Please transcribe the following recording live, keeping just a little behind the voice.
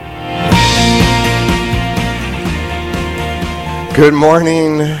Good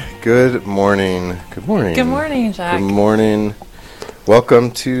morning. Good morning. Good morning. Good morning, Jack. Good morning.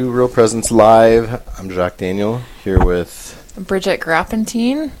 Welcome to Real Presence Live. I'm Jack Daniel here with Bridget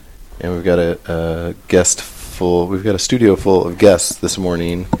Grappentine. And we've got a we've got a studio full of guests this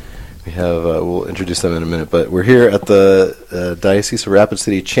morning. We have, we'll introduce them in a minute, but we're here at the Diocese of Rapid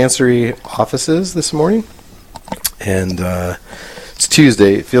City Chancery offices this morning. And it's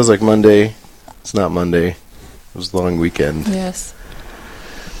Tuesday. It feels like Monday. It's not Monday. It was a long weekend. Yes.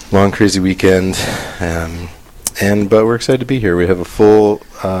 Long, crazy weekend. But we're excited to be here. We have a full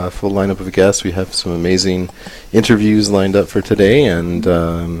lineup of guests. We have some amazing interviews lined up for today, and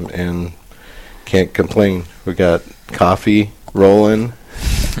can't complain. We got coffee rolling,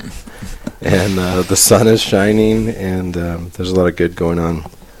 and the sun is shining, and there's a lot of good going on.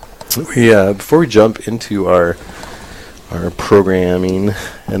 Before we jump into our programming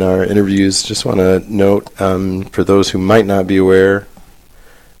and our interviews, just want to note, for those who might not be aware,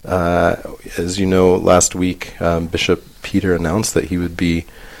 as you know, last week Bishop Peter announced that he would be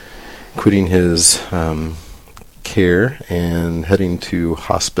quitting his care and heading to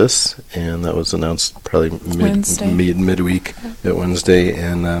hospice, and that was announced probably midweek at Wednesday,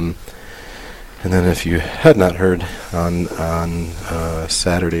 and then if you had not heard, on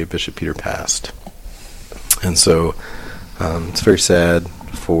Saturday Bishop Peter passed, and so it's very sad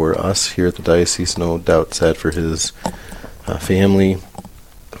for us here at the diocese, no doubt sad for his family,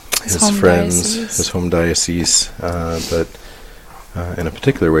 his friends, his home diocese, but in a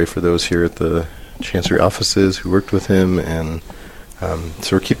particular way for those here at the Chancery offices who worked with him. And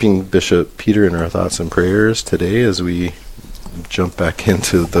so we're keeping Bishop Peter in our thoughts and prayers today as we jump back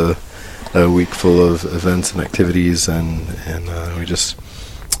into the week full of events and activities, and we just,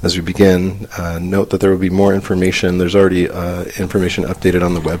 as we begin, note that there will be more information. There's already information updated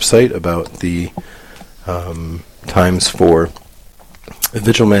on the website about the times for a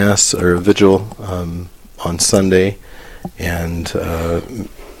vigil mass or a vigil on Sunday, and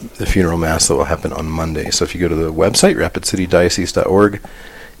the funeral mass that will happen on Monday. So if you go to the website, rapidcitydiocese.org,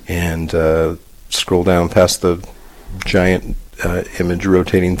 and scroll down past the giant image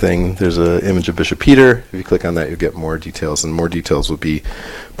rotating thing, there's an image of Bishop Peter. If you click on that, you'll get more details, and more details will be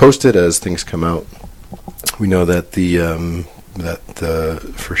posted as things come out. We know that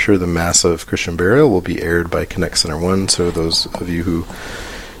for sure the Mass of Christian Burial will be aired by Connect Center 1, so those of you who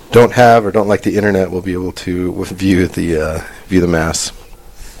don't have or don't like the internet will be able to view the Mass.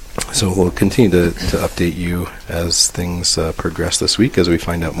 So we'll continue to update you as things progress this week, as we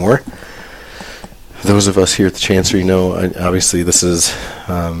find out more. Those of us here at the Chancery know, obviously this is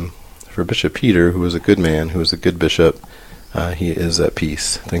for Bishop Peter, who was a good man, who was a good bishop. He is at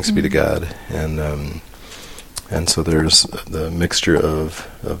peace, thanks be to God. And so there's the mixture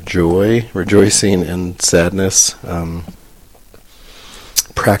of joy, rejoicing, and sadness.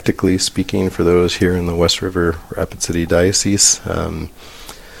 Practically speaking, for those here in the West River Rapid City Diocese,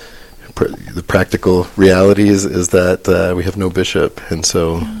 the practical reality is that we have no bishop, and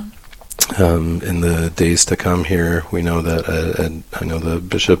so in the days to come here, we know that I know the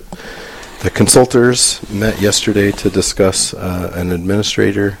bishop, the consultors met yesterday to discuss an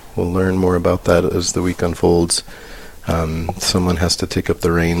administrator. We'll learn more about that as the week unfolds. Someone has to take up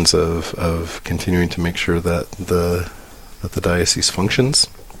the reins of continuing to make sure that the diocese functions,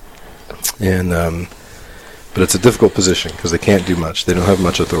 and but it's a difficult position because they can't do much. They don't have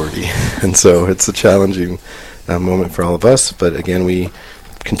much authority, and so it's a challenging moment for all of us. But again, we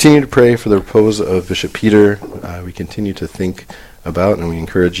continue to pray for the repose of Bishop Peter. We continue to think about, and we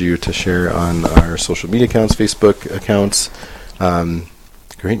encourage you to share on our social media accounts, Facebook accounts,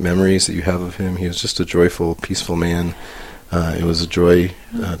 great memories that you have of him. He was just a joyful, peaceful man. It was a joy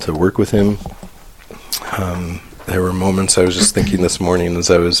to work with him. There were moments, I was just thinking this morning as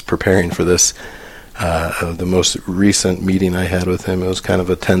I was preparing for this, the most recent meeting I had with him. It was kind of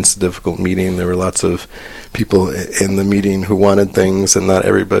a tense, difficult meeting. There were lots of people in the meeting who wanted things, and not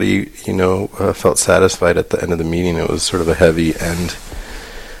everybody, felt satisfied at the end of the meeting. It was sort of a heavy end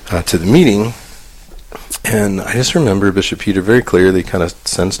to the meeting. And I just remember Bishop Peter very clearly kind of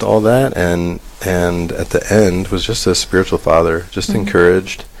sensed all that, and at the end was just a spiritual father, just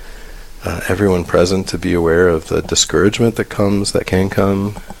encouraged everyone present to be aware of the discouragement that can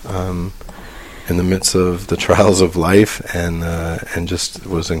come in the midst of the trials of life, and just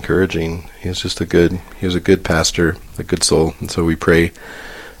was encouraging. He was a good pastor, a good soul. And so we pray,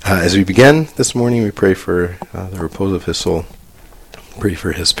 as we begin this morning, we pray for the repose of his soul, pray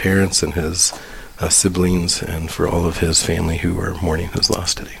for his parents and his siblings, and for all of his family who are mourning his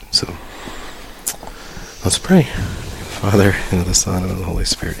loss today. So let's pray. Father, and of the Son, and of the Holy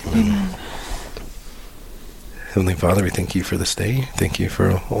Spirit. Amen. Heavenly Father, we thank you for this day. Thank you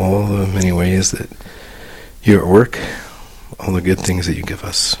for all the many ways that you're at work, all the good things that you give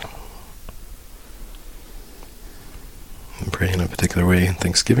us. And pray in a particular way in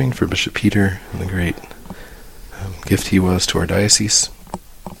thanksgiving for Bishop Peter and the great gift he was to our diocese.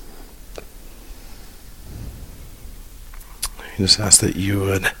 We just ask that you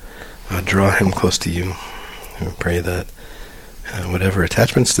would draw him close to you. We pray that whatever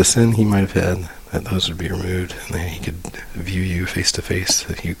attachments to sin he might have had, that those would be removed, and that he could view you face to face,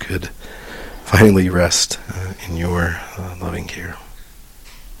 that you could finally rest in your loving care.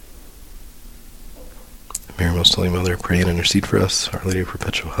 Mary, Most Holy Mother, pray and intercede for us. Our Lady of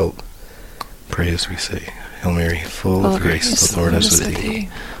Perpetual Help, pray as we say, Hail Mary, full of grace, the Lord is with thee.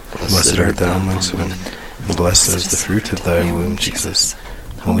 Blessed art thou amongst women, and blessed is the fruit of thy womb, Jesus.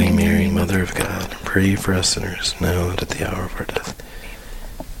 Holy Mary, Mother of God, pray for us sinners, now and at the hour of our death.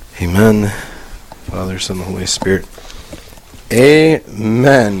 Amen. Father, Son, and Holy Spirit.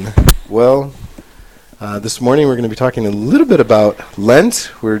 Amen. Well, this morning we're going to be talking a little bit about Lent.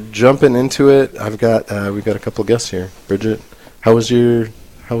 We're jumping into it. We've got a couple guests here. Bridget, how was your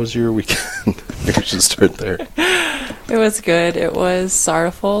weekend? Maybe we should start there. It was good. It was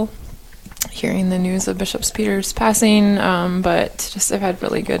sorrowful hearing the news of Bishop Peter's passing, but just I've had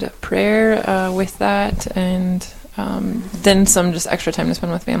really good prayer with that, and then some just extra time to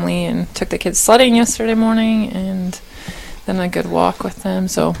spend with family, and took the kids sledding yesterday morning, and then a good walk with them.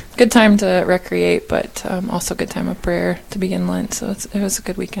 So good time to recreate, but also good time of prayer to begin Lent. So it was a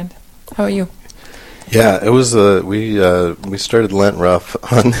good weekend. How about you? Yeah, it was. We started Lent rough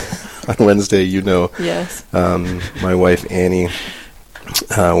on Wednesday. Yes. My wife Annie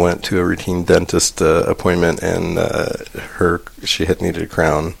went to a routine dentist appointment, and she had needed a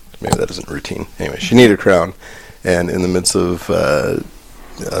crown. Maybe that isn't routine. Anyway, she needed a crown, and in the midst of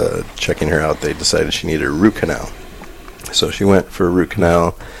checking her out, they decided she needed a root canal. So she went for a root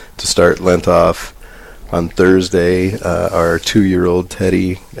canal to start Lent off. On Thursday, our 2-year-old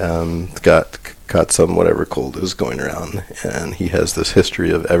Teddy got some whatever cold is going around, and he has this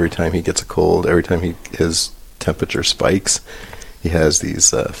history of every time he gets a cold, every time his temperature spikes, he has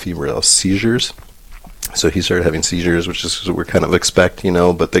these febrile seizures. So he started having seizures, which is what we kind of expect,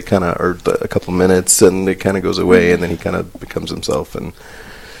 but they kind of are a couple minutes, and it kind of goes away, and then he kind of becomes himself. And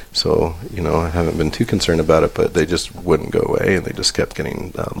so, I haven't been too concerned about it, but they just wouldn't go away, and they just kept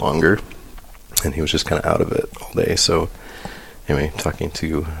getting longer, and he was just kind of out of it all day. So anyway, talking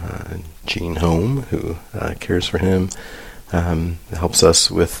to Jean Home, who cares for him, helps us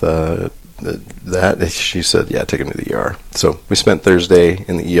with that. She said, yeah, take him to the ER. So we spent Thursday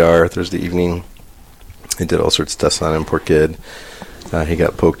in the ER, Thursday evening. They did all sorts of tests on him, poor kid. He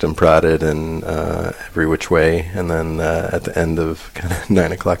got poked and prodded and every which way. And then at the end of kind of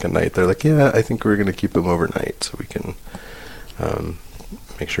 9 o'clock at night, they're like, yeah, I think we're going to keep him overnight so we can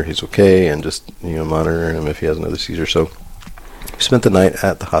make sure he's okay and just monitor him if he has another seizure. So we spent the night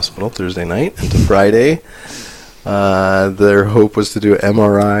at the hospital Thursday night into Friday. Their hope was to do an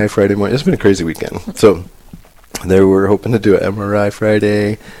MRI Friday morning. It's been a crazy weekend. So they were hoping to do an MRI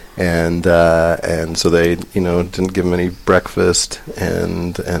Friday, and so they didn't give him any breakfast,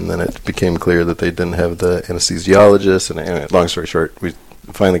 and then it became clear that they didn't have the anesthesiologist. And anyway, long story short, we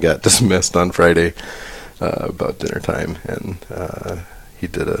finally got dismissed on Friday about dinner time, and he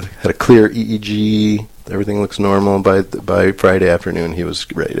had a clear EEG. Everything looks normal. By Friday afternoon, he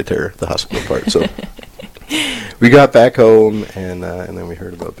was ready to tear the hospital apart. So we got back home, and then we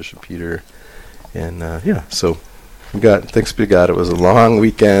heard about Bishop Peter, and so we got, thanks be to God, it was a long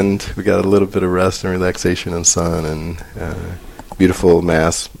weekend. We got a little bit of rest and relaxation and sun, and beautiful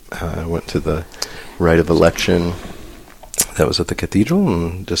mass. Went to the rite of election that was at the cathedral,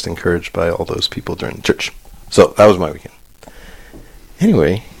 and just encouraged by all those people during the church. So that was my weekend.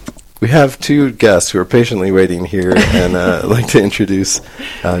 Anyway, we have two guests who are patiently waiting here, and I'd like to introduce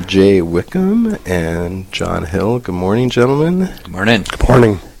Jay Wickham and John Hill. Good morning, gentlemen. Good morning. Good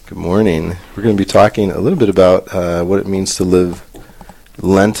morning. Good morning. We're going to be talking a little bit about what it means to live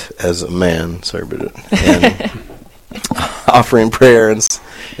Lent as a man. Sorry, Bridget. And offering prayer and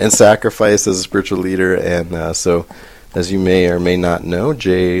sacrifice as a spiritual leader. And so, as you may or may not know,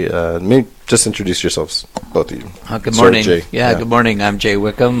 Jay, may just introduce yourselves, both of you. Good morning. Jay. Yeah, good morning. I'm Jay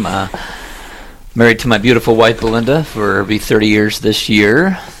Wickham. Married to my beautiful wife, Belinda, for it'll be 30 years this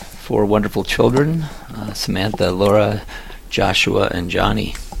year. 4 wonderful children, Samantha, Laura, Joshua, and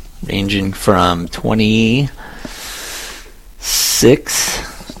Johnny, ranging from 26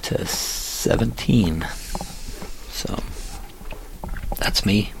 to 17. So that's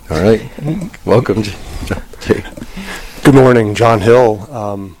me. All right. Welcome, Jay. Good morning, John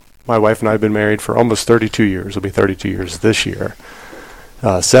Hill. My wife and I have been married for almost 32 years. It'll be 32 years this year.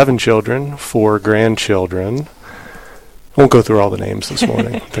 7 children, 4 grandchildren. I won't go through all the names this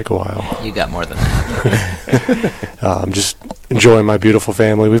morning. It'll take a while. You got more than that. I'm just enjoying my beautiful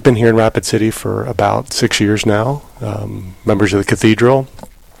family. We've been here in Rapid City for about 6 years now. Members of the cathedral.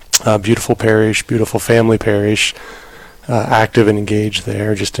 Beautiful parish, beautiful family parish. Active and engaged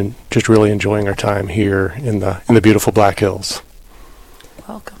there. Just really enjoying our time here in the beautiful Black Hills.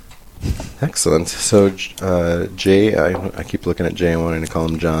 Welcome. Excellent. So, Jay, I keep looking at Jay and wanting to call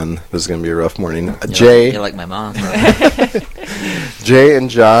him John. This is going to be a rough morning. Jay, you're like my mom. Jay and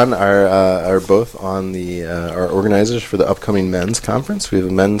John are both on are organizers for the upcoming men's conference. We have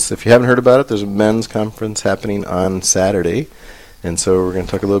a men's. If you haven't heard about it, there's a men's conference happening on Saturday, and so we're going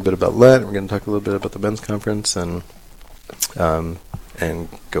to talk a little bit about Lent. We're going to talk a little bit about the men's conference, and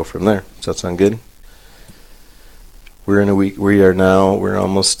go from there. Does that sound good? We're in a week. We're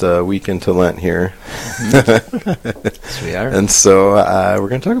almost a week into Lent here. Yes, we are. And so we're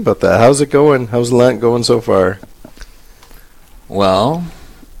going to talk about that. How's it going? How's Lent going so far? Well,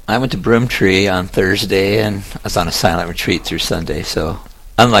 I went to Broomtree on Thursday, and I was on a silent retreat through Sunday. So,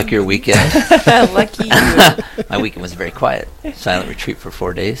 unlike your weekend, Lucky you. My weekend was very quiet. Silent retreat for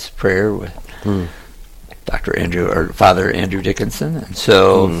 4 days, prayer with Father Andrew Dickinson, and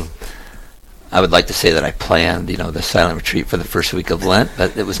so. I would like to say that I planned, the silent retreat for the first week of Lent,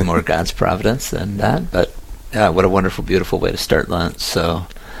 but it was more God's providence than that. But yeah, what a wonderful, beautiful way to start Lent. So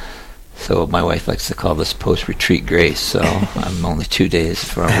my wife likes to call this post-retreat grace. So I'm only 2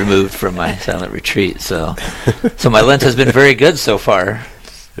 days removed from my silent retreat. So my Lent has been very good so far.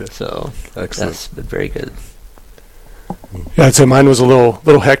 So excellent. That's been very good. Yeah, I'd say mine was a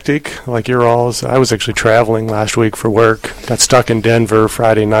little hectic, like your all's. I was actually traveling last week for work. Got stuck in Denver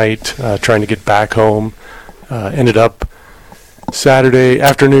Friday night, trying to get back home. Ended up Saturday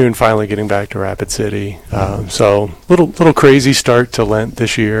afternoon finally getting back to Rapid City. So little crazy start to Lent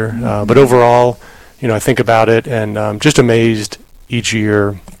this year, but overall, I think about it and just amazed each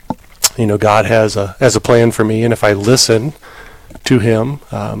year. God has a plan for me, and if I listen to Him,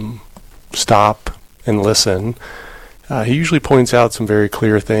 stop and listen. He usually points out some very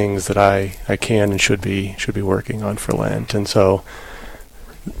clear things that I can and should be working on for Lent, and so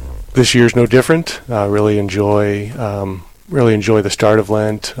this year's no different. Really enjoy the start of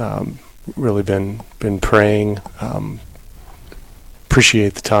Lent. Really been praying.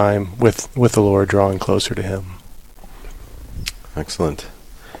 Appreciate the time with the Lord, drawing closer to Him. Excellent.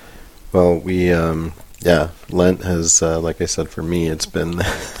 Well, we Lent has, like I said, for me, it's been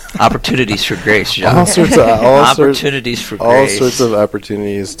opportunities for grace, John. All sorts of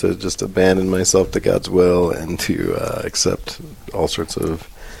opportunities to just abandon myself to God's will and to accept all sorts of.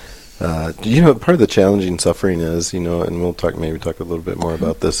 Part of the challenging suffering is, and we'll talk a little bit more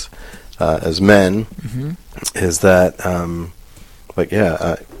about this as men, is that,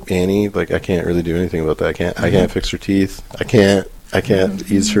 Annie, I can't really do anything about that. I can't fix her teeth. I can't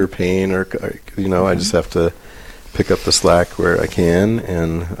ease her pain, or I just have to pick up the slack where I can.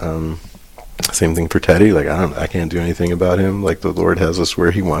 And same thing for Teddy. I can't do anything about him. The Lord has us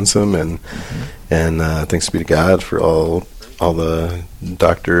where He wants him, and thanks be to God for all the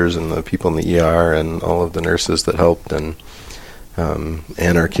doctors and the people in the ER and all of the nurses that helped, and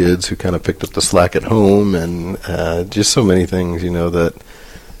our kids who kind of picked up the slack at home, and just so many things. That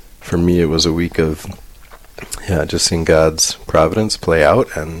for me it was a week of. Yeah, just seeing God's providence play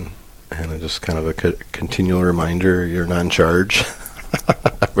out, and just kind of a continual reminder you're not in charge,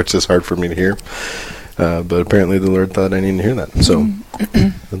 which is hard for me to hear. But apparently the Lord thought I needed to hear that. So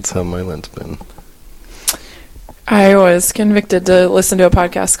that's how my Lent's been. I was convicted to listen to a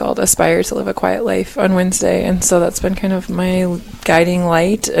podcast called Aspire to Live a Quiet Life on Wednesday, and so that's been kind of my guiding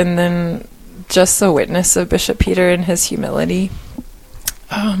light. And then just the witness of Bishop Peter and his humility.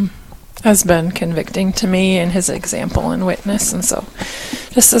 Has been convicting to me, and his example and witness, and so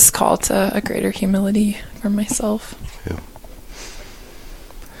just this call to a greater humility for myself. Yeah.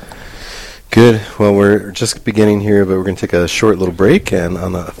 Good. Well, we're just beginning here, but we're going to take a short little break, and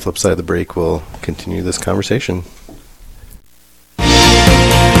on the flip side of the break, we'll continue this conversation.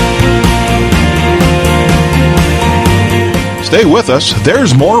 Stay with us.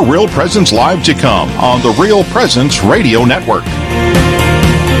 There's more Real Presence Live to come on the Real Presence Radio Network.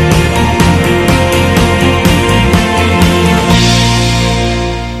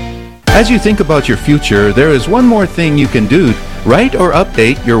 As you think about your future, there is one more thing you can do Write or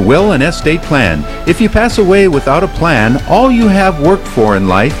update your will and estate plan. If you pass away without a plan, all you have worked for in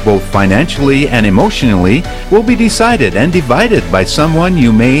life, both financially and emotionally, will be decided and divided by someone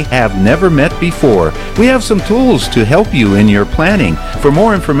you may have never met before. We have some tools to help you in your planning. For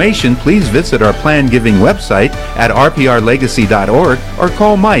more information, please visit our plan giving website at rprlegacy.org or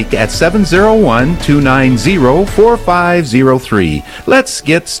call Mike at 701-290-4503. Let's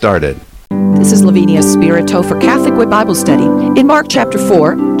get started. This is Lavinia Spirito for Catholic Way Bible Study. In Mark chapter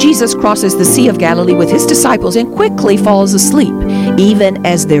 4, Jesus crosses the Sea of Galilee with his disciples and quickly falls asleep, even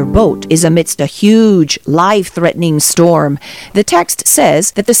as their boat is amidst a huge, life-threatening storm. The text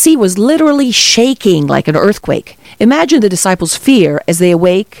says that the sea was literally shaking like an earthquake. Imagine the disciples' fear as they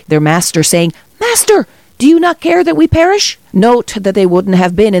awake their master saying, "Master, do you not care that we perish?" Note that they wouldn't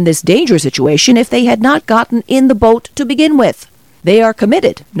have been in this dangerous situation if they had not gotten in the boat to begin with. They are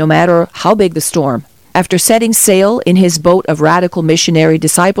committed, no matter how big the storm. After setting sail in his boat of radical missionary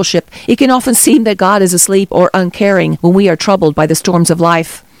discipleship, it can often seem that God is asleep or uncaring when we are troubled by the storms of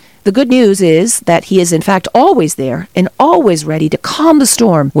life. The good news is that he is in fact always there and always ready to calm the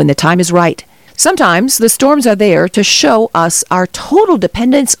storm when the time is right. Sometimes the storms are there to show us our total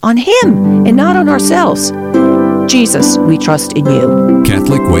dependence on him and not on ourselves. Jesus, we trust in you.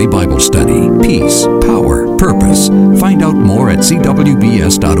 Catholic Way Bible Study. Peace, power, purpose. Find out more at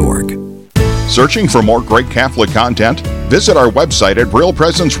cwbs.org. Searching for more great Catholic content? Visit our website at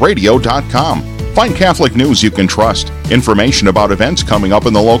realpresenceradio.com. Find Catholic news you can trust, information about events coming up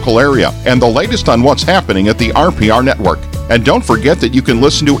in the local area, and the latest on what's happening at the RPR network. And don't forget that you can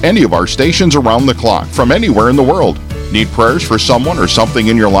listen to any of our stations around the clock from anywhere in the world. Need prayers for someone or something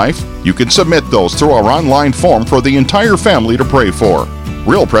in your life? You can submit those through our online form for the entire family to pray for.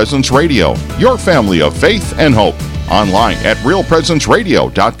 Real Presence Radio, your family of faith and hope. Online at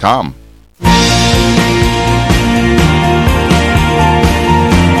realpresenceradio.com.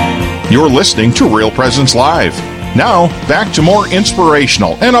 You're listening to Real Presence Live. Now, back to more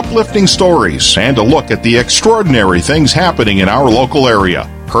inspirational and uplifting stories and a look at the extraordinary things happening in our local area.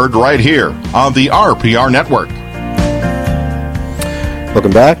 Heard right here on the RPR Network.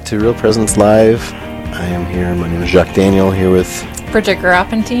 Welcome back to Real Presence Live. I am here. My name is Jacques Daniel, here with Bridget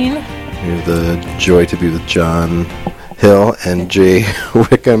Garapentine. We have the joy to be with John Hill and Jay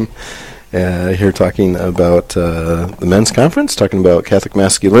Wickham. Here talking about the men's conference, talking about Catholic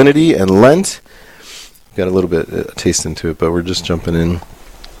masculinity and Lent. Got a little bit of taste into it, but we're just jumping in.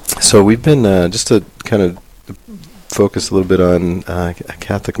 So we've been, just to kind of focus a little bit on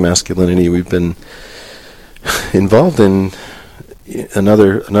Catholic masculinity, we've been involved in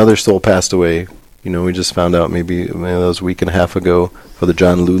another soul passed away. You know, we just found out maybe that was a week and a half ago, Father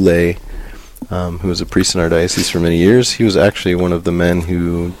John Lulay, who was a priest in our diocese for many years. He was actually one of the men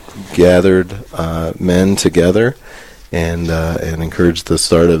who gathered men together and encouraged the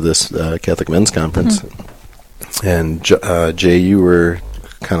start of this Catholic Men's Conference. Mm-hmm. And Jay, you were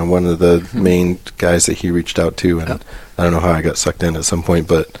kind of one of the main guys that he reaced out to, and I don't know how I got sucked in at some point,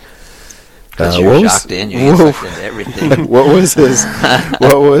 but you're shocked in. You get sucked into everything. What was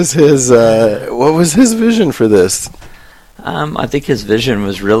his vision for this? I think his vision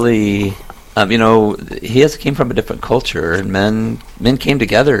was really, he came from a different culture, and men came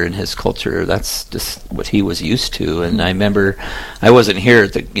together in his culture. That's just what he was used to. And I remember, I wasn't here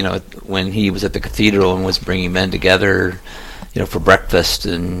at when he was at the cathedral and was bringing men together, for breakfast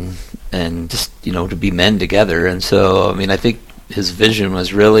and just to be men together. And so, I think his vision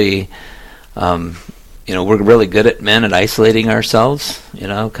was really, we're really good at men at isolating ourselves,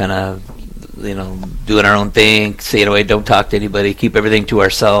 kind of, doing our own thing, staying away, don't talk to anybody, keep everything to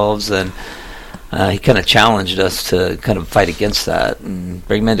ourselves. And he kind of challenged us to kind of fight against that and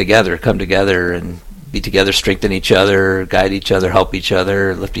bring men together, come together and be together, strengthen each other, guide each other, help each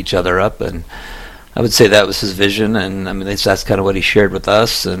other, lift each other up. And I would say that was his vision, and that's kind of what he shared with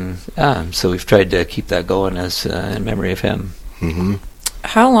us. And so we've tried to keep that going as in memory of him. Mm-hmm.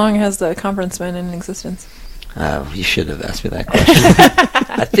 How long has the conference been in existence? You should have asked me that question.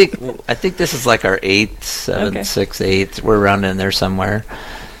 I think this is like our 8th, 7th, 6th, 8th. We're around in there somewhere.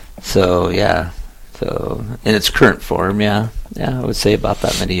 So yeah. So in its current form, I would say about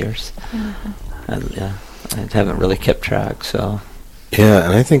that many years. Mm-hmm. I haven't really kept track. So. Yeah,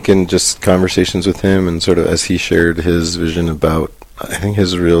 and I think in just conversations with him and sort of as he shared his vision about, I think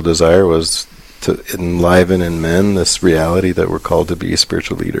his real desire was to enliven in men this reality that we're called to be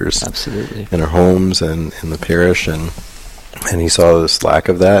spiritual leaders. Absolutely. In our homes and in the parish, and he saw this lack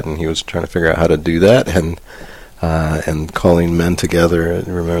of that, and he was trying to figure out how to do that, and calling men together. And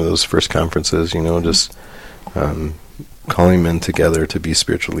remember those first conferences, just calling men together to be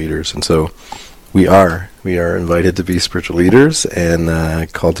spiritual leaders. And so We are invited to be spiritual leaders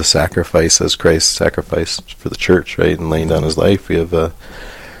and called to sacrifice as Christ sacrificed for the church, right? And laying down his life. We have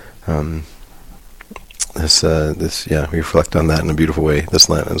we reflect on that in a beautiful way this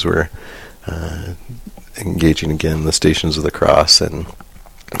Lent as we're engaging again in the stations of the cross and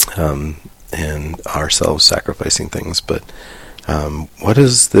ourselves sacrificing things. But what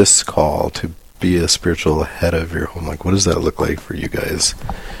is this call to be a spiritual head of your home? Like, what does that look like for you guys?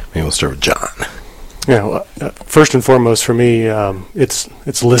 Maybe we'll start with John. Yeah, well, first and foremost for me,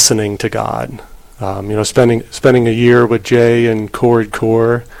 it's listening to God. Spending a year with Jay and Core,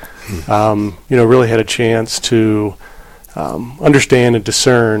 really had a chance to understand and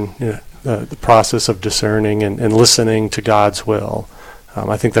discern the process of discerning and listening to God's will.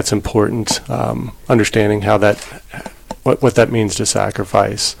 I think that's important. Understanding how what that means to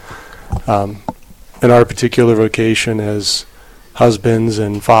sacrifice. In our particular vocation as husbands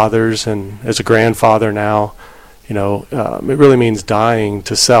and fathers, and as a grandfather now, it really means dying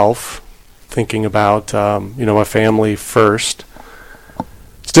to self, thinking about a family first.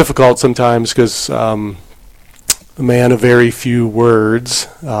 It's difficult sometimes because a man of very few words.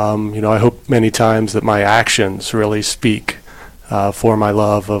 I hope many times that my actions really speak for my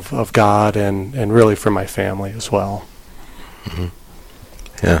love of God and really for my family as well. Mm-hmm.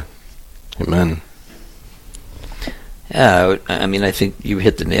 Yeah. Amen. Yeah, I think you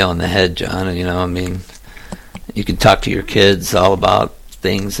hit the nail on the head, John. You can talk to your kids all about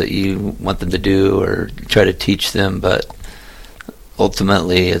things that you want them to do or try to teach them, but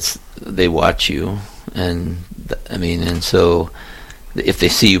ultimately they watch you, and so if they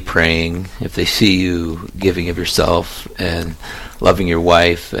see you praying, if they see you giving of yourself and loving your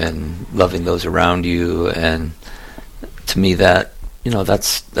wife and loving those around you, and to me that's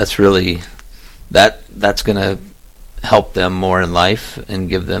really that's going to help them more in life and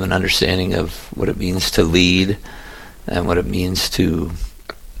give them an understanding of what it means to lead and what it means to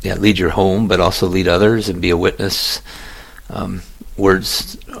lead your home, but also lead others and be a witness.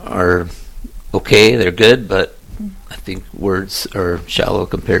 Words are okay, they're good, but I think words are shallow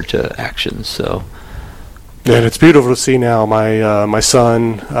compared to actions. So, and it's beautiful to see now my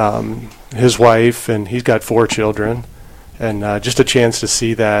son, his wife, and he's got 4 children, and just a chance to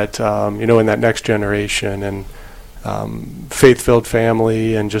see that in that next generation, and faith-filled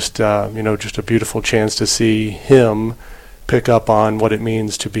family, and just a beautiful chance to see him pick up on what it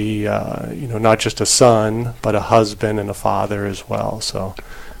means to be not just a son but a husband and a father as well. So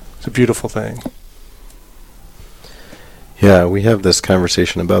it's a beautiful thing. Yeah, we have this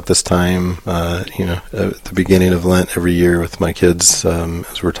conversation about this time at the beginning of Lent every year with my kids,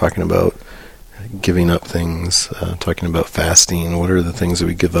 as we're talking about giving up things, talking about fasting. What are the things that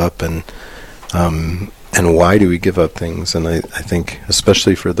we give up, and why do we give up things? And I think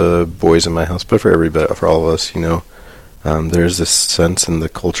especially for the boys in my house, but for everybody, for all of us, there's this sense in the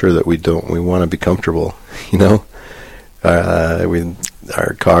culture that we want to be comfortable,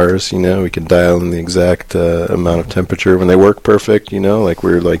 our cars, we can dial in the exact amount of temperature when they work perfect, like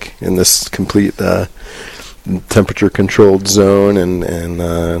we're like in this complete temperature controlled zone,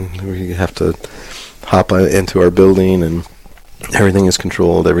 and we have to hop into our building and everything is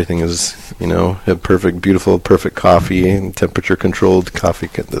controlled. Everything is, a perfect, beautiful, perfect coffee and temperature-controlled coffee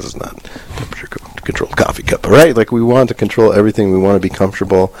cup. This is not temperature-controlled coffee cup, right? Like, we want to control everything. We want to be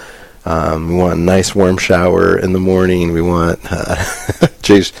comfortable. We want a nice, warm shower in the morning. We want...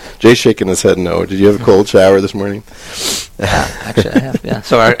 Jay's shaking his head no. Did you have a cold shower this morning? Yeah, actually, I have, yeah.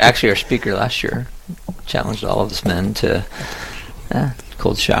 So, our speaker last year challenged all of us men to...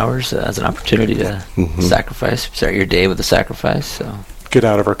 cold showers as an opportunity to sacrifice, start your day with a sacrifice. So get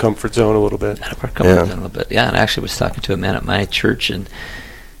out of our comfort zone a little bit. Out of our comfort zone a little bit. Yeah, and I actually was talking to a man at my church, and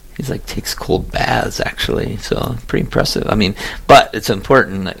he's like takes cold baths actually. So pretty impressive. But it's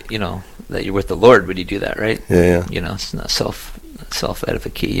important that that you're with the Lord when you do that, right? Yeah. It's not self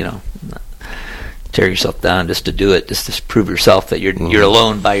edification. Not tear yourself down just to do it, just to prove yourself that you're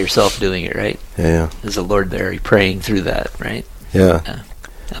alone by yourself doing it, right? Yeah. There's the Lord there, you're praying through that, right? Yeah.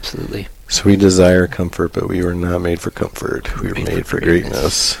 Absolutely. So we desire comfort, but we were not made for comfort. We were made for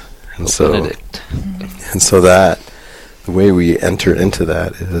greatness. And so that the way we enter into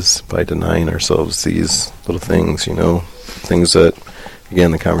that is by denying ourselves these little things, things that,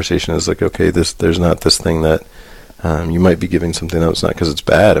 again, the conversation is like, okay, there's not this thing that you might be giving something else, not because it's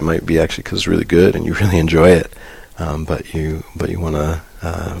bad. It might be actually because it's really good and you really enjoy it. But you want to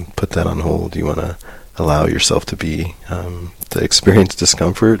put that on hold. You want to allow yourself to be to experience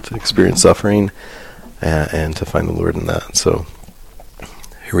discomfort, to experience suffering, and to find the Lord in that. So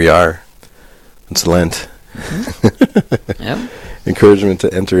here we are. It's Lent, Yep. encouragement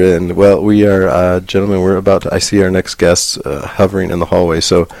to enter in. Well, we are, gentlemen, we're about to, I see our next guests hovering in the hallway.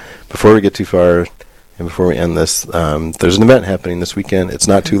 So before we get too far and before we end this, there's an event happening this weekend. It's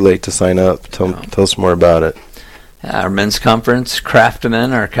not too late to sign up. Tell us more about it. Our men's conference,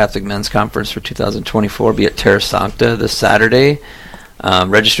 Craftamen, our Catholic men's conference for 2024, will be at Terra Sancta this Saturday.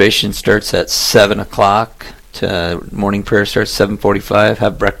 Registration starts at 7 o'clock. Morning prayer starts 7:45.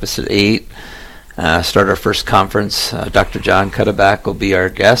 Have breakfast at 8. Start our first conference. Dr. John Cuddeback will be our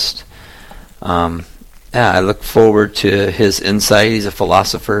guest. I look forward to his insight. He's a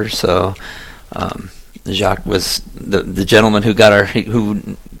philosopher, so Jacques was the gentleman who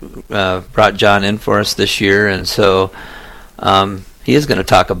brought John in for us this year, and so he is going to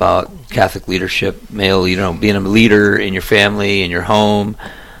talk about Catholic leadership, being a leader in your family, in your home,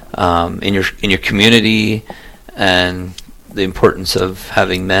 in your community, and the importance of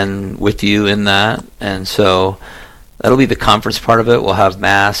having men with you in that. And so that'll be the conference part of it. We'll have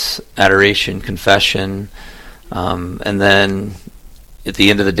Mass, adoration, confession, and then at the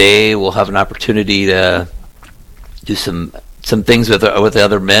end of the day, we'll have an opportunity to do some things with the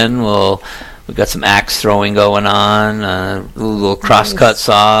other men. We've got some axe throwing going on, little cross-cut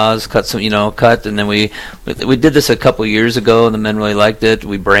saws, and then we did this a couple years ago, and the men really liked it.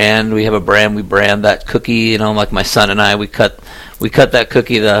 We brand that cookie, like my son and I, we cut that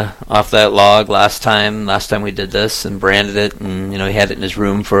cookie off that log last time we did this, and branded it, and he had it in his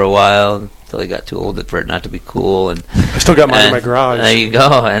room for a while until he got too old for it not to be cool. And I still got mine in my garage. There you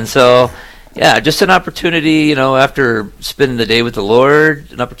go. And so, yeah, just an opportunity, after spending the day with the Lord,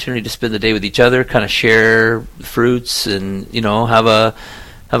 an opportunity to spend the day with each other, kind of share the fruits, and have a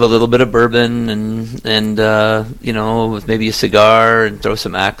little bit of bourbon, and with maybe a cigar, and throw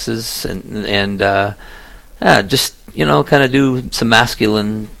some axes, and just kind of do some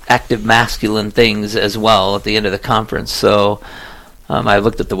active masculine things as well at the end of the conference. So I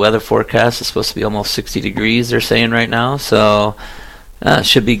looked at the weather forecast. It's supposed to be almost 60 degrees, they're saying right now. So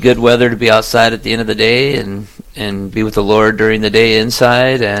should be good weather to be outside at the end of the day, and be with the Lord during the day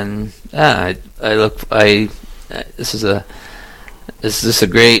inside. And this is a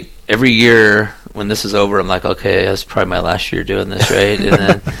great, every year when this is over, I'm like, okay, that's probably my last year doing this, right? And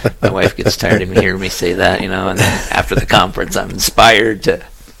then my wife gets tired of hearing me say that, and then after the conference, I'm inspired to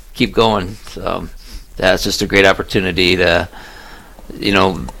keep going. So that's just a great opportunity to,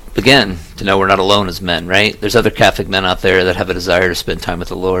 again, to know we're not alone as men, right? There's other Catholic men out there that have a desire to spend time with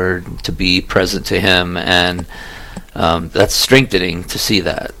the Lord, to be present to Him, and that's strengthening to see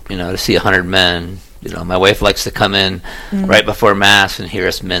that, to see 100 men. My wife likes to come in right before Mass and hear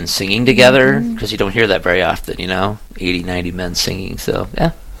us men singing together, because you don't hear that very often, 80, 90 men singing. So,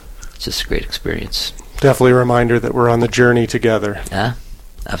 yeah, it's just a great experience. Definitely a reminder that we're on the journey together. Yeah,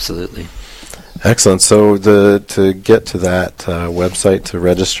 absolutely. Excellent. So to get to that website to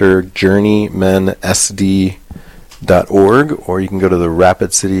register, journeymensd.org, or you can go to the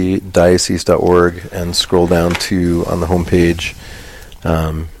rapidcitydiocese.org and scroll down to, on the homepage,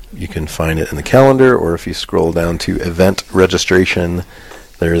 you can find it in the calendar, or if you scroll down to event registration,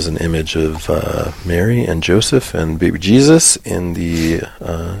 there is an image of Mary and Joseph and baby Jesus in the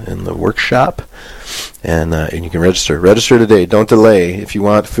workshop, and you can register. Register today. Don't delay. If you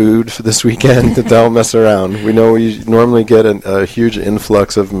want food for this weekend, don't mess around. We know we normally get a huge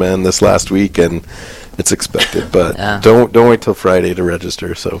influx of men this last week, and it's expected. But don't wait till Friday to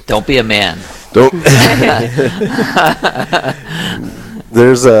register. So don't be a man. Don't.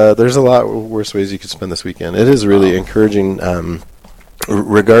 There's a lot worse ways you could spend this weekend. It is really encouraging.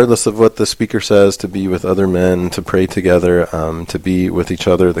 Regardless of what the speaker says, to be with other men, to pray together, to be with each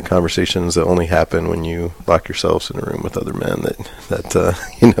other, the conversations that only happen when you lock yourselves in a room with other men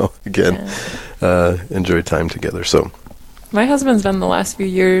enjoy time together. So my husband's been the last few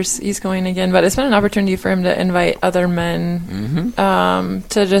years, he's going again, but it's been an opportunity for him to invite other men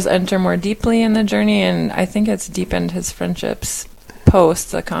to just enter more deeply in the journey, and I think it's deepened his friendships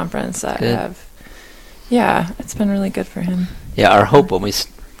post the conference that it's been really good for him. Yeah, our hope when we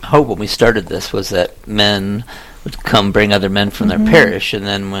started this was that men would come bring other men from their parish, and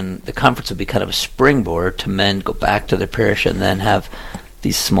then when the conference would be kind of a springboard to men go back to their parish and then have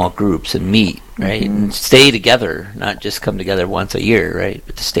these small groups and meet, right, and stay together, not just come together once a year, right,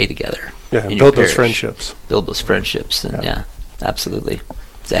 but to stay together. Yeah, and build those friendships. Build those friendships, and absolutely,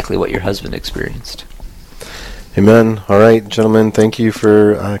 exactly what your husband experienced. Amen. All right, gentlemen, thank you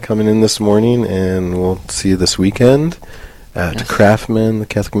for coming in this morning, and we'll see you this weekend at Craftamen, the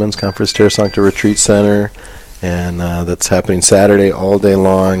Catholic Men's Conference, Terra Sancta Retreat Center, and that's happening Saturday all day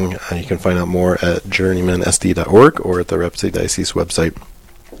long. You can find out more at journeymensd.org or at the Rapid City Diocese website.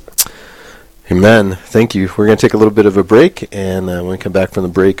 Amen. Thank you. We're going to take a little bit of a break, and when we come back from the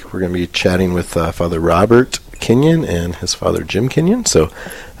break, we're going to be chatting with Father Robert Kenyon and his father Jim Kenyon. So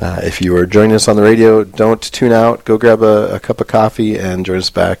if you are joining us on the radio, don't tune out. Go grab a cup of coffee and join us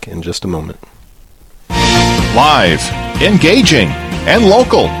back in just a moment. Live, engaging, and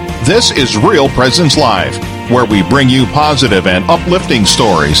local. This is Real Presence Live, where we bring you positive and uplifting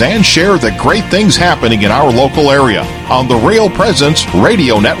stories and share the great things happening in our local area on the Real Presence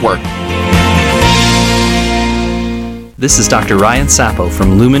Radio Network. This is Dr. Ryan Sapo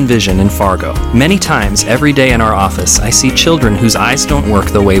from Lumen Vision in Fargo. Many times every day in our office, I see children whose eyes don't work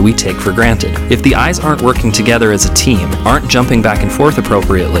the way we take for granted. If the eyes aren't working together as a team, aren't jumping back and forth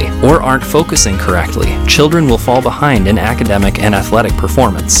appropriately, or aren't focusing correctly, children will fall behind in academic and athletic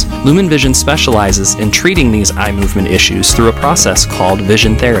performance. Lumen Vision specializes in treating these eye movement issues through a process called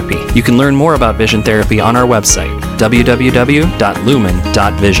vision therapy. You can learn more about vision therapy on our website,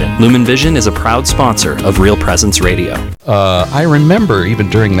 www.lumen.vision. Lumen Vision is a proud sponsor of Real Presence Radio. I remember even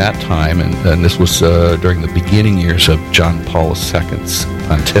during that time, and this was during the beginning years of John Paul II's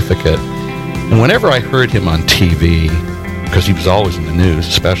pontificate, and whenever I heard him on TV, because he was always in the news,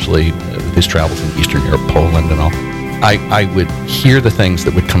 especially with his travels in Eastern Europe, Poland and all, I would hear the things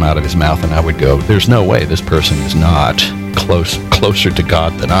that would come out of his mouth, and I would go, there's no way this person is not closer to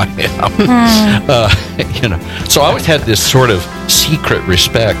God than I am. So I always had this sort of secret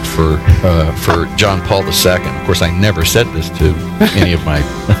respect for John Paul II. Of course, I never said this to any of my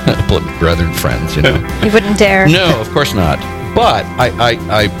brethren friends. You wouldn't dare. No, of course not. But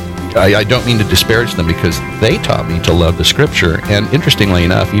I don't mean to disparage them, because they taught me to love the Scripture. And interestingly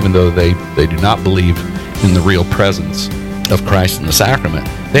enough, even though they do not believe in the real presence of Christ in the sacrament,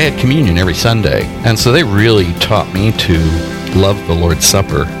 they had communion every Sunday. And so they really taught me to love the Lord's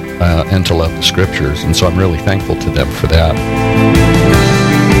Supper and to love the Scriptures. And so I'm really thankful to them for that.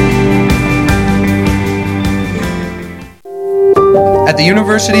 At the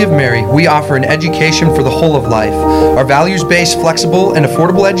University of Mary, we offer an education for the whole of life. Our values-based, flexible, and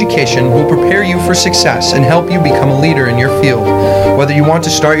affordable education will prepare you for success and help you become a leader in your field. Whether you want to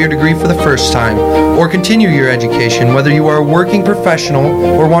start your degree for the first time or continue your education, whether you are a working professional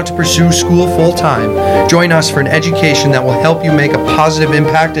or want to pursue school full-time, join us for an education that will help you make a positive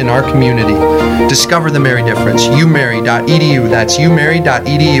impact in our community. Discover the Mary difference. umary.edu. That's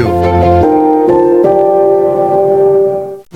umary.edu.